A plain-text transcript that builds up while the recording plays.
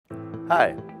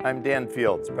Hi, I'm Dan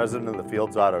Fields, president of the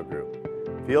Fields Auto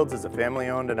Group. Fields is a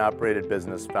family-owned and operated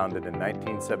business founded in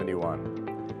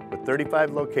 1971. With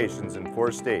 35 locations in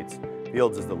 4 states,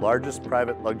 Fields is the largest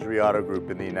private luxury auto group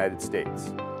in the United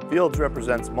States. Fields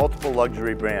represents multiple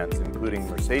luxury brands including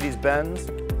Mercedes-Benz,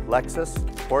 Lexus,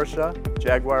 Porsche,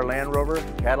 Jaguar Land Rover,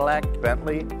 Cadillac,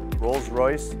 Bentley,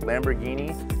 Rolls-Royce,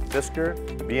 Lamborghini, Fisker,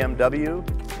 BMW,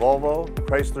 Volvo,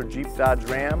 Chrysler Jeep Dodge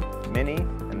Ram, Mini,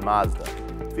 and Mazda.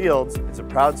 Fields is a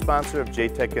proud sponsor of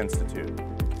JTech Institute.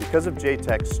 Because of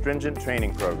JTech's stringent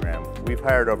training program, we've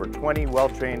hired over 20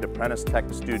 well-trained apprentice tech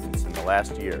students in the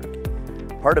last year.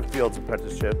 Part of Fields'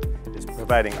 apprenticeship is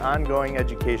providing ongoing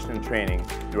education and training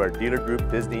through our dealer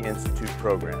group Disney Institute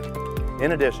program.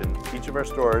 In addition, each of our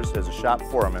stores has a shop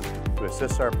foreman to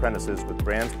assist our apprentices with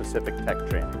brand-specific tech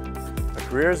training. A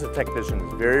career as a technician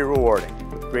is very rewarding,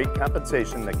 with great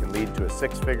compensation that can lead to a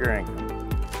 6-figure income.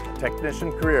 A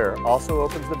technician career also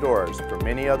opens the doors for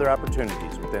many other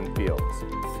opportunities within Fields.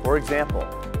 For example,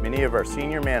 many of our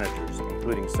senior managers,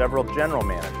 including several general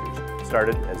managers,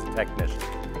 started as a technician.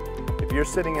 If you're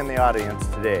sitting in the audience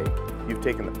today, you've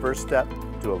taken the first step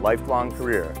to a lifelong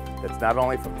career that's not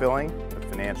only fulfilling, but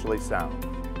financially sound.